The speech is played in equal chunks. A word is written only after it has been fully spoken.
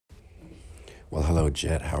Well, hello,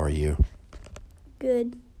 Jett. How are you?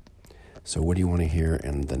 Good. So what do you want to hear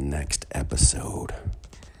in the next episode?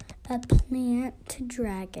 A plant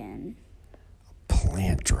dragon.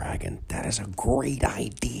 Plant dragon. That is a great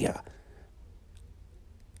idea.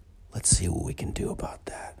 Let's see what we can do about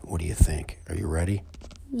that. What do you think? Are you ready?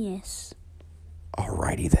 Yes.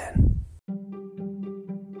 Alrighty then.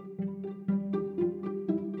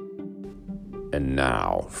 And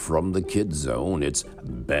now, from the Kid Zone, it's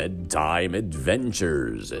Bedtime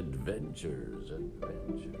Adventures.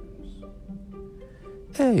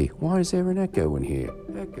 Hey, why is there an echo in here?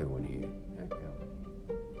 Echo.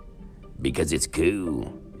 Because it's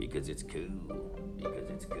cool.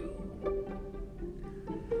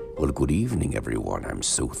 Well, good evening, everyone. I'm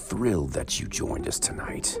so thrilled that you joined us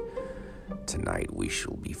tonight. Tonight, we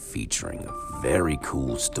shall be featuring a very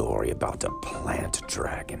cool story about a plant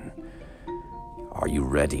dragon. Are you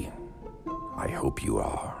ready? I hope you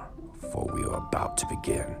are, for we are about to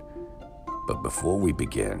begin. But before we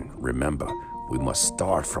begin, remember, we must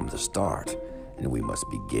start from the start, and we must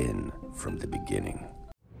begin from the beginning.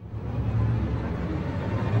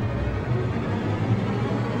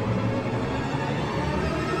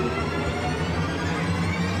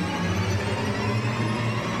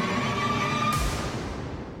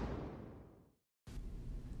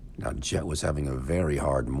 Now, Jett was having a very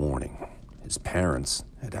hard morning. His parents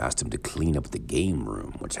had asked him to clean up the game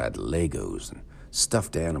room, which had Legos and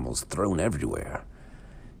stuffed animals thrown everywhere.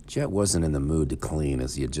 Jett wasn't in the mood to clean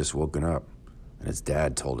as he had just woken up, and his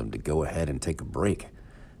dad told him to go ahead and take a break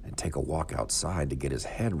and take a walk outside to get his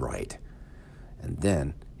head right. And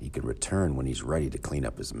then he could return when he's ready to clean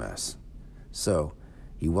up his mess. So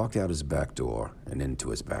he walked out his back door and into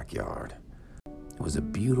his backyard. It was a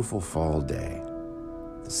beautiful fall day.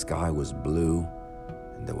 The sky was blue,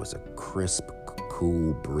 and there was a crisp,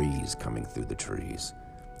 cool breeze coming through the trees.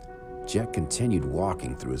 Jett continued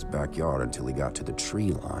walking through his backyard until he got to the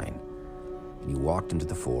tree line, and he walked into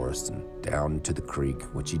the forest and down into the creek,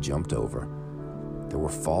 which he jumped over. There were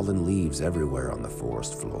fallen leaves everywhere on the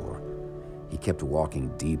forest floor. He kept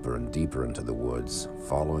walking deeper and deeper into the woods,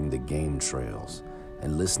 following the game trails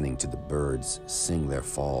and listening to the birds sing their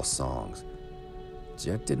fall songs.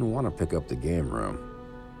 Jett didn't want to pick up the game room.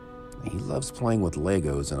 He loves playing with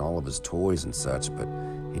Legos and all of his toys and such, but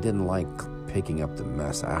he didn't like picking up the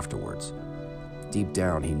mess afterwards. Deep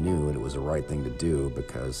down, he knew it was the right thing to do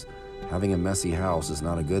because having a messy house is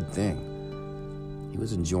not a good thing. He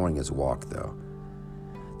was enjoying his walk, though.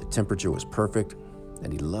 The temperature was perfect,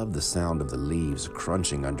 and he loved the sound of the leaves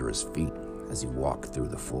crunching under his feet as he walked through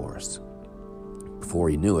the forest. Before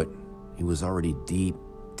he knew it, he was already deep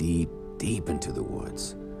into the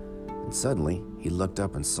woods. And suddenly, he looked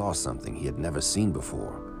up and saw something he had never seen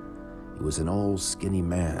before. It was an old, skinny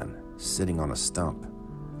man sitting on a stump.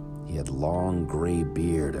 He had long gray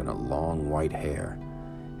beard and a long white hair,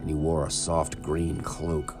 and he wore a soft green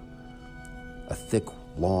cloak. A thick,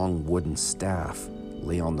 long wooden staff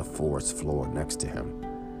lay on the forest floor next to him,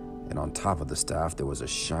 and on top of the staff there was a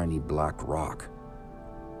shiny black rock.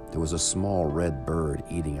 There was a small red bird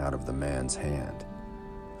eating out of the man's hand.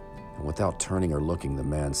 And without turning or looking, the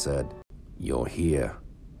man said, "You're here.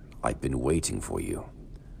 I've been waiting for you."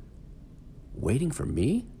 "Waiting for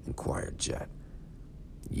me?" inquired Jett.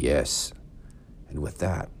 "Yes." And with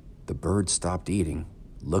that, the bird stopped eating,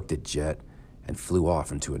 looked at Jett, and flew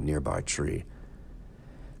off into a nearby tree.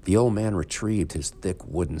 The old man retrieved his thick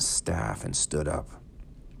wooden staff and stood up.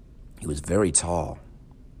 He was very tall,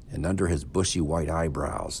 and under his bushy white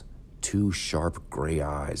eyebrows, two sharp gray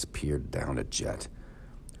eyes peered down at Jett.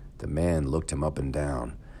 The man looked him up and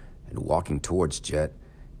down, and walking towards Jett,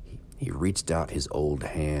 he reached out his old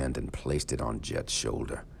hand and placed it on Jett's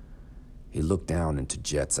shoulder. He looked down into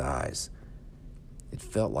Jett's eyes. It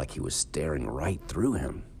felt like he was staring right through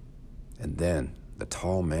him. And then the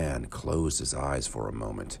tall man closed his eyes for a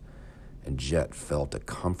moment, and Jett felt a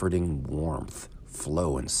comforting warmth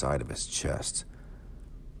flow inside of his chest.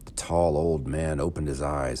 The tall old man opened his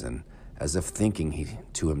eyes, and as if thinking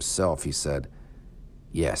to himself, he said,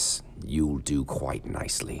 "Yes, you'll do quite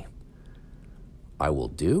nicely." "I will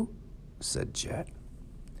do?" said Jett.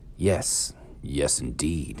 Yes,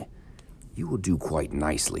 indeed. You will do quite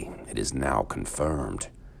nicely. It is now confirmed."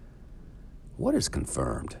 "What is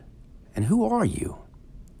confirmed? And who are you?"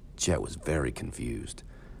 Jett was very confused.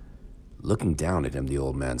 Looking down at him, the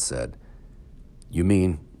old man said, "You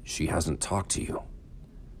mean she hasn't talked to you?"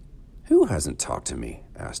 "Who hasn't talked to me?"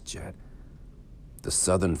 asked Jett. "The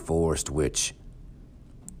Southern Forest Witch."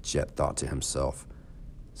 Jett thought to himself,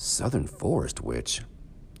 Southern Forest Witch?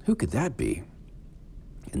 Who could that be?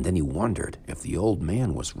 And then he wondered if the old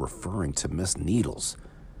man was referring to Miss Needles.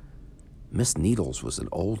 Miss Needles was an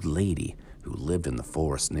old lady who lived in the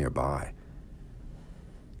forest nearby.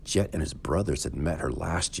 Jett and his brothers had met her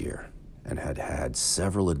last year and had had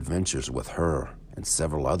several adventures with her and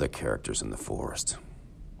several other characters in the forest.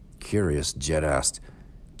 Curious, Jett asked,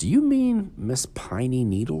 "Do you mean Miss Piney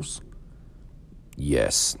Needles?"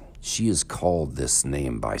 "Yes, she is called this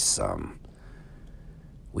name by some.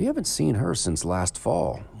 We haven't seen her since last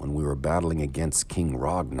fall when we were battling against King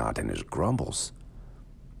Rognot and his grumbles."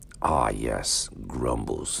 "Ah, yes,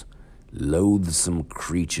 grumbles. Loathsome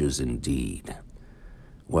creatures indeed.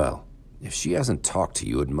 Well, if she hasn't talked to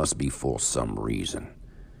you, it must be for some reason."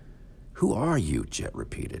 "Who are you?" Jett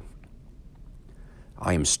repeated.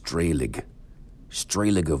 "I am Straelig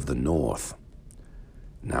of the North.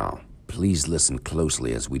 Now, please listen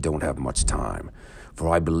closely as we don't have much time, for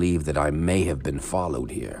I believe that I may have been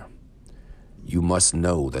followed here. You must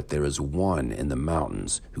know that there is one in the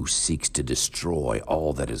mountains who seeks to destroy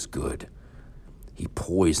all that is good. He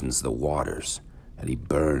poisons the waters, and he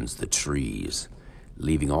burns the trees,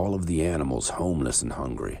 leaving all of the animals homeless and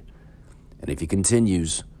hungry. And if he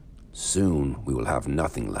continues, soon we will have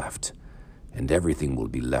nothing left, and everything will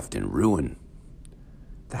be left in ruin."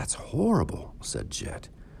 "That's horrible," said Jett.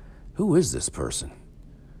 "Who is this person?"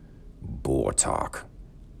 "Bortok.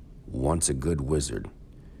 Once a good wizard,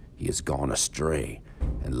 he has gone astray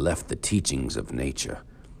and left the teachings of nature.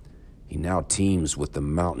 He now teams with the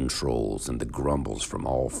mountain trolls and the grumbles from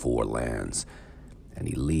all four lands, and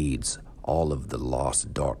he leads all of the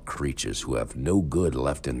lost dark creatures who have no good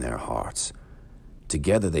left in their hearts.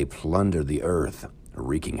 Together they plunder the earth,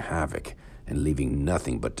 wreaking havoc and leaving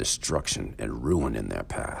nothing but destruction and ruin in their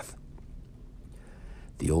path."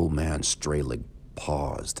 The old man Straelig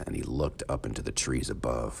paused, and he looked up into the trees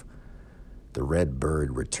above. The red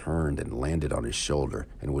bird returned and landed on his shoulder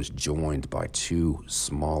and was joined by two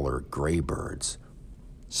smaller gray birds.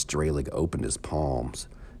 Straelig opened his palms,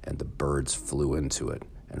 and the birds flew into it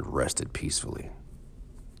and rested peacefully.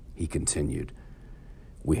 He continued,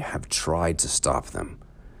 "We have tried to stop them.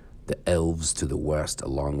 The elves to the west,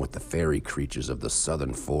 along with the fairy creatures of the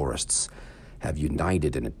southern forests, have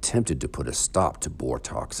united and attempted to put a stop to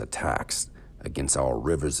Bortok's attacks against our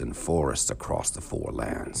rivers and forests across the four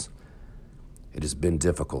lands. It has been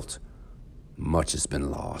difficult. Much has been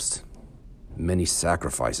lost. Many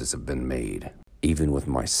sacrifices have been made. Even with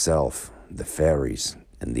myself, the fairies,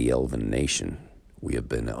 and the elven nation, we have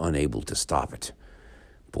been unable to stop it.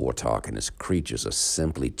 Bortok and his creatures are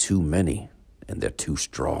simply too many, and they're too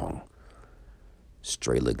strong."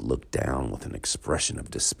 Straelig looked down with an expression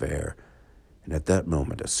of despair, and at that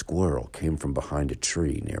moment a squirrel came from behind a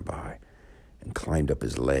tree nearby and climbed up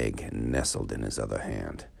his leg and nestled in his other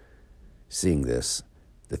hand. Seeing this,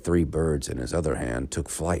 the three birds in his other hand took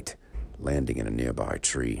flight, landing in a nearby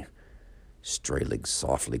tree. Straelig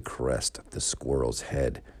softly caressed the squirrel's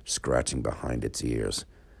head, scratching behind its ears.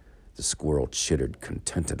 The squirrel chittered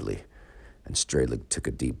contentedly, and Straelig took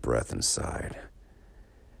a deep breath and sighed.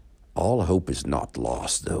 "All hope is not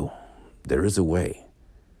lost, though. There is a way.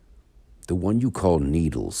 The one you call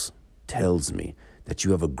Needles tells me that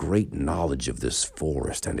you have a great knowledge of this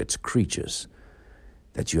forest and its creatures,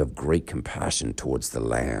 that you have great compassion towards the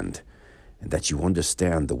land, and that you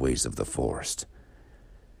understand the ways of the forest."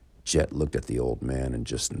 Jett looked at the old man and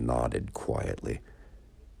just nodded quietly.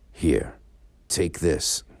 "Here, take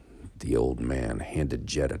this." The old man handed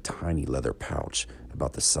Jett a tiny leather pouch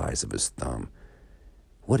about the size of his thumb.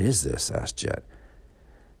 "What is this?" asked Jett.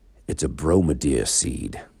 "It's a Bromodir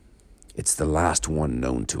Seed. It's the last one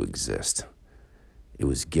known to exist. It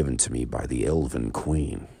was given to me by the Elven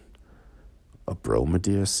Queen." "A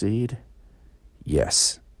Bromodir Seed?"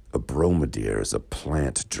 "Yes, a Bromodir is a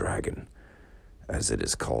plant dragon, as it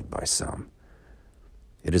is called by some.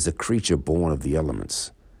 It is a creature born of the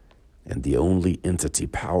elements, and the only entity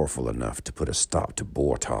powerful enough to put a stop to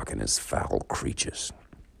Bortok and his foul creatures."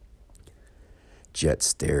 Jett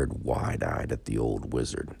stared wide-eyed at the old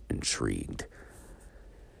wizard, intrigued.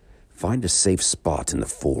 "Find a safe spot in the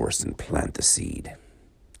forest and plant the seed.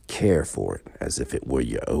 Care for it as if it were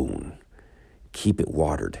your own. Keep it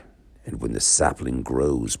watered, and when the sapling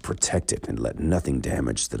grows, protect it and let nothing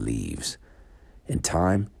damage the leaves. In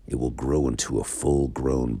time, it will grow into a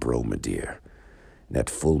full-grown Bromodir. And at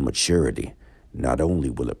full maturity, not only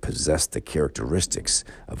will it possess the characteristics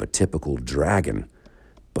of a typical dragon,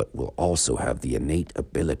 but will also have the innate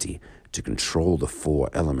ability to control the four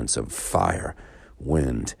elements of fire,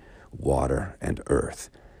 wind, water, and earth.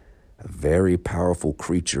 A very powerful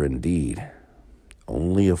creature indeed.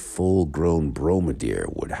 Only a full-grown Bromodir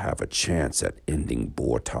would have a chance at ending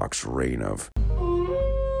Bortok's reign of..."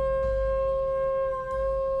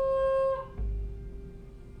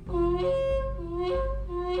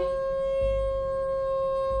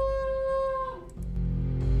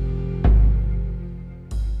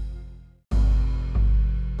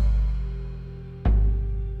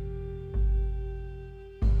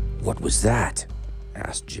 "What was that?"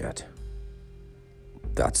 asked Jett.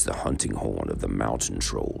 "That's the hunting horn of the mountain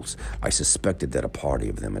trolls. I suspected that a party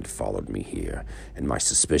of them had followed me here, and my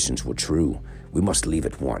suspicions were true. We must leave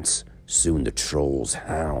at once. Soon the trolls'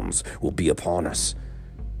 hounds will be upon us.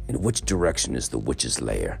 In which direction is the witch's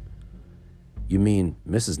lair?" "You mean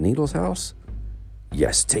Mrs. Needle's house?"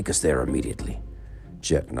 "Yes, take us there immediately."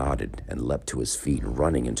 Jett nodded and leapt to his feet,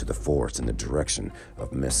 running into the forest in the direction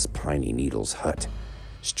of Miss Piney Needle's hut.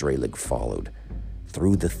 Straelig followed.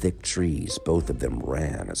 Through the thick trees, both of them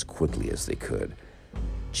ran as quickly as they could.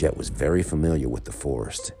 Jett was very familiar with the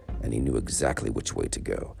forest, and he knew exactly which way to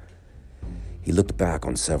go. He looked back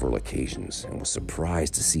on several occasions and was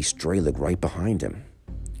surprised to see Straelig right behind him.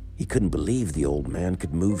 He couldn't believe the old man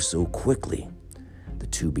could move so quickly. The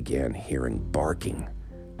two began hearing barking.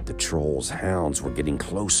 The trolls' hounds were getting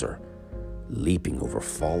closer. Leaping over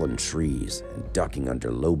fallen trees and ducking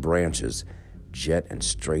under low branches, Jett and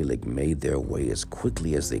Straelig made their way as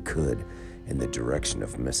quickly as they could in the direction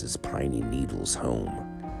of Mrs. Piney Needle's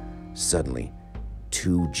home. Suddenly,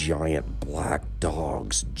 two giant black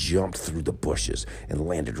dogs jumped through the bushes and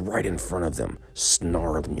landed right in front of them,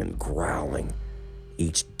 snarling and growling.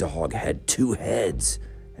 Each dog had 2 heads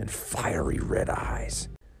and fiery red eyes.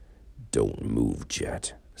 "Don't move,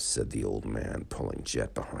 Jett," said the old man, pulling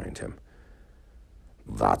Jett behind him.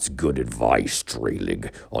 "That's good advice,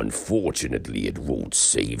 Straelig. Unfortunately, it won't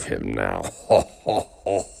save him now." Ha ha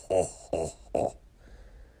ha ha ha ha.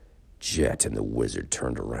 Jett and the wizard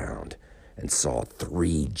turned around and saw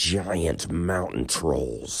 3 giant mountain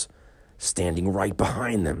trolls standing right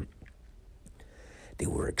behind them. They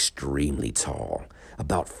were extremely tall.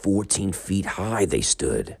 About 14 feet high they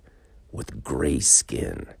stood, with gray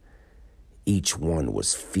skin. Each one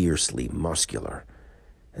was fiercely muscular,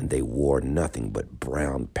 and they wore nothing but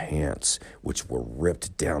brown pants, which were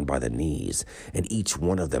ripped down by the knees, and each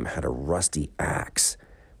one of them had a rusty axe,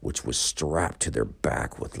 which was strapped to their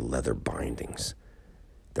back with leather bindings.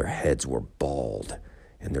 Their heads were bald,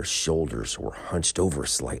 and their shoulders were hunched over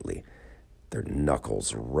slightly, their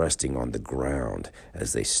knuckles resting on the ground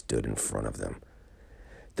as they stood in front of them.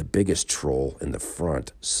 The biggest troll in the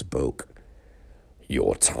front spoke.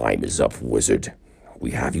 "Your time is up, wizard.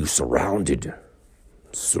 We have you surrounded.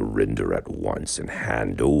 Surrender at once and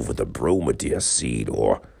hand over the Bromodir Seed,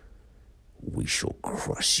 or we shall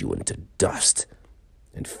crush you into dust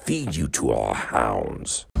and feed you to our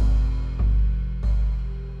hounds."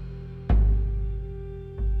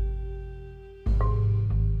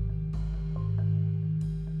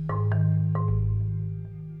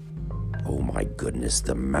 Oh my goodness,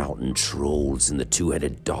 the mountain trolls and the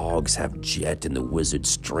 2-headed dogs have Jett and the wizard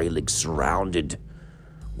Straelig surrounded.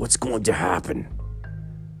 What's going to happen?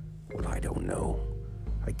 Well, I don't know.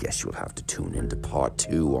 I guess you'll have to tune into part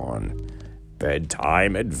 2 on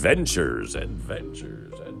Bedtime Adventures.